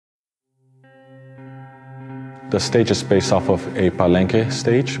The stage is based off of a palenque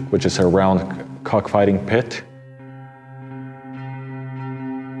stage, which is a round cockfighting pit.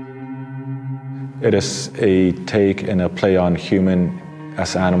 It is a take and a play on human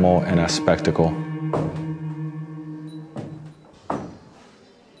as animal and as spectacle.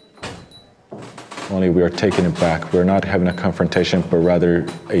 Only we are taking it back. We're not having a confrontation, but rather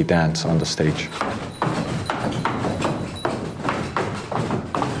a dance on the stage.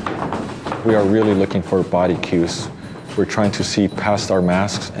 We are really looking for body cues. We're trying to see past our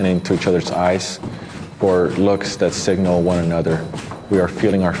masks and into each other's eyes for looks that signal one another. We are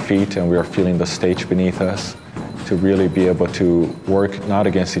feeling our feet and we are feeling the stage beneath us to really be able to work not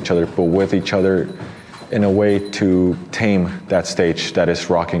against each other, but with each other in a way to tame that stage that is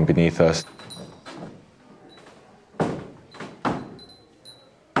rocking beneath us.